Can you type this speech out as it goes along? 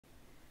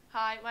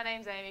Hi, my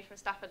name's Amy from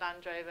Stafford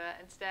Land Rover,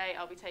 and today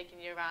I'll be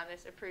taking you around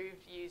this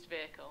approved used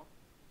vehicle.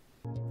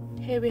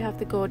 Here we have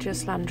the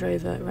gorgeous Land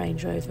Rover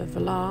Range Rover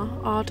Velar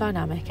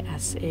R-Dynamic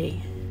SE.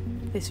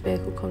 This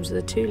vehicle comes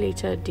with a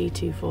 2-litre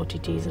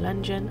D240 diesel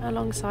engine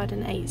alongside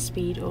an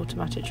 8-speed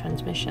automatic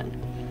transmission.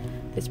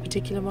 This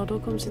particular model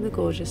comes in the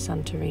gorgeous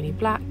Santorini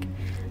black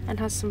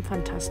and has some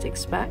fantastic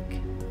spec,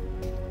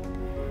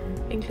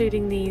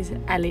 including these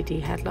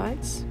LED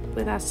headlights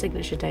with our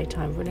signature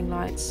daytime running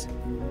lights,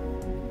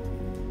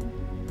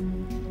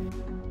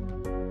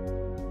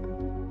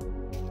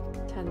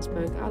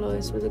 spoke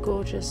alloys with a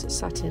gorgeous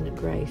satin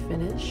grey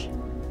finish,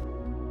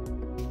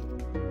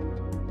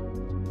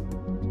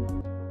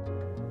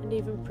 and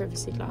even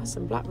privacy glass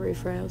and black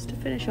roof rails to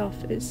finish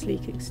off its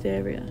sleek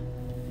exterior.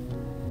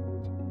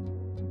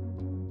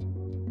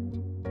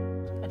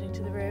 Heading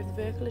to the rear of the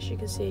vehicle, as you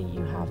can see,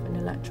 you have an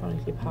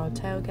electronically powered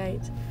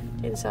tailgate.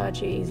 Inside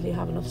you easily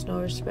have enough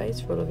storage space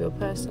for all of your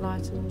personal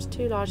items,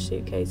 2 large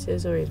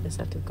suitcases or even a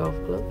set of golf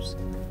clubs.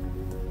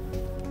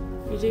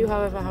 You do,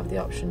 however, have the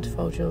option to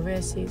fold your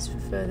rear seats for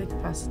further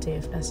capacity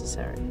if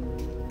necessary.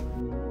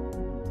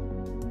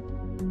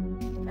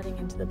 Heading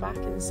into the back,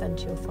 in the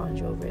centre you'll find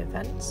your rear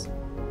vents,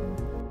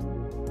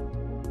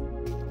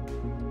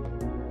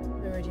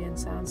 Meridian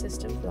sound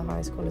system for the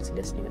highest quality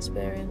listening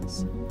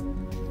experience,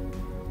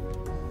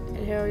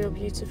 and here are your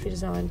beautifully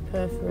designed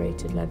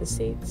perforated leather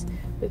seats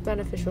with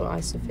beneficial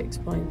ISOFIX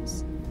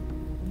points,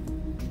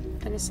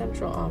 and a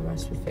central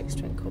armrest with fixed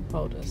twin cup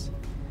holders.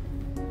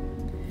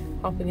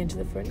 Hopping into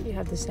the front, you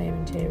have the same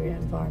interior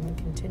environment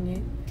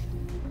continue,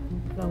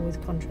 along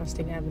with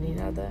contrasting ebony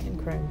leather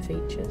and chrome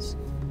features.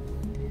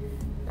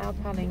 Now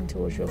panning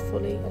towards your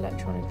fully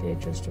electronically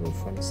adjustable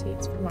front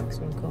seats for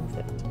maximum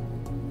comfort.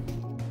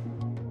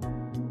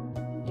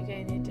 You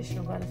gain the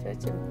additional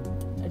benefit of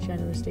a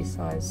generously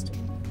sized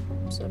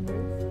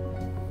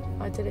sunroof,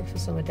 ideally for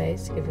summer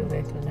days to give your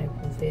vehicle an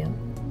open feel.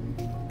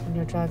 On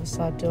your driver's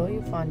side door,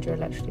 you'll find your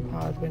electrically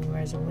powered wing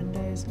mirrors and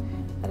windows,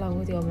 along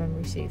with your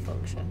memory seat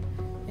function,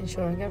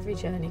 ensuring every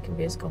journey can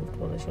be as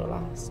comfortable as your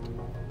last.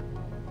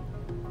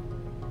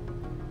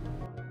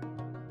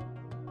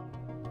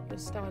 Your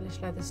stylish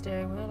leather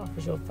steering wheel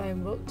offers your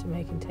phone book to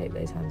make and take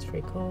those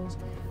hands-free calls,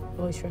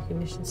 voice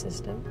recognition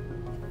system,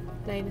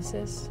 lane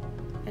assist,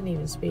 and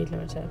even speed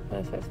limiter,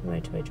 perfect for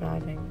motorway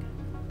driving.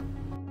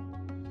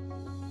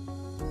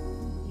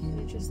 You can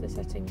adjust the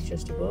settings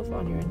just above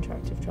on your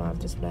interactive drive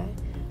display,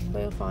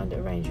 where you'll find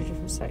a range of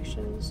different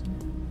sections,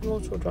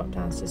 multiple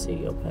drop-downs to suit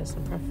your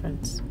personal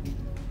preference.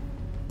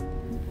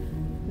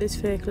 This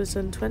vehicle has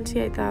done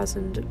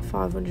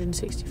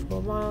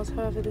 28,564 miles,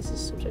 however this is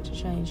subject to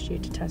change due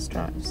to test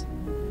drives.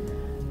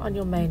 On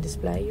your main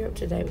display, you're up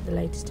to date with the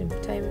latest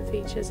infotainment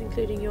features,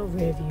 including your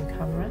rear view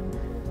camera,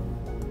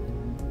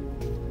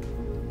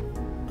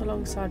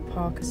 alongside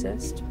park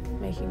assist,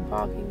 making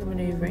parking and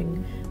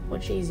manoeuvring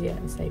much easier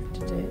and safer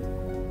to do.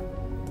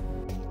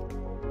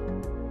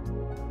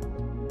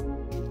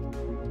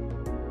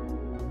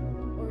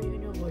 Or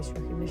even your voice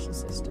recognition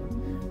system,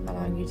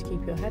 allowing you to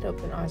keep your head up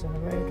and eyes on the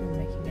road when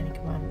making any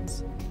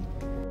commands.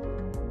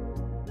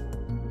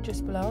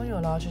 Just below on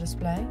your larger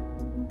display,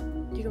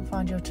 you can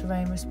find your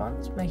terrain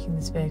response, making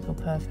this vehicle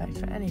perfect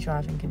for any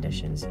driving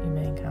conditions you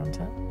may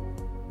encounter.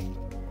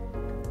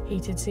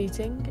 Heated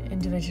seating,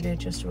 individually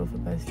adjustable for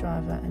both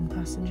driver and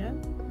passenger.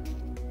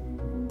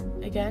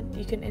 Again,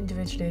 you can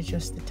individually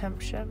adjust the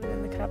temperature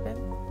within the cabin,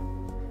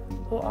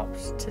 or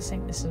opt to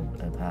sync this as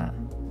a pair.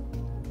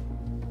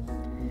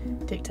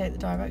 Dictate the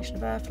direction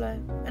of airflow,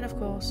 and of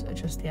course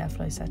adjust the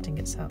airflow setting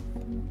itself.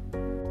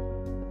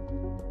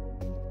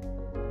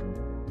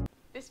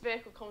 This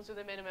vehicle comes with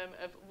a minimum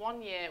of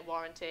 1 year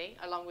warranty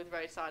along with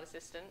roadside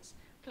assistance.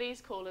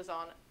 Please call us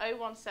on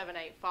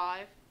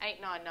 01785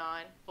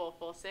 899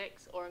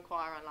 446 or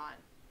inquire online.